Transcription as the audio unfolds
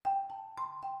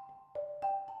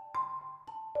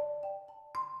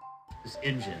this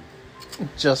engine.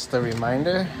 Just a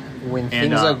reminder, when And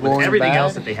things are going with everything bad,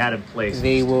 else that they had in place,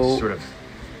 they just will sort of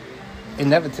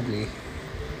inevitably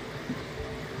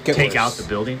get take worse. out the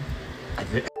building.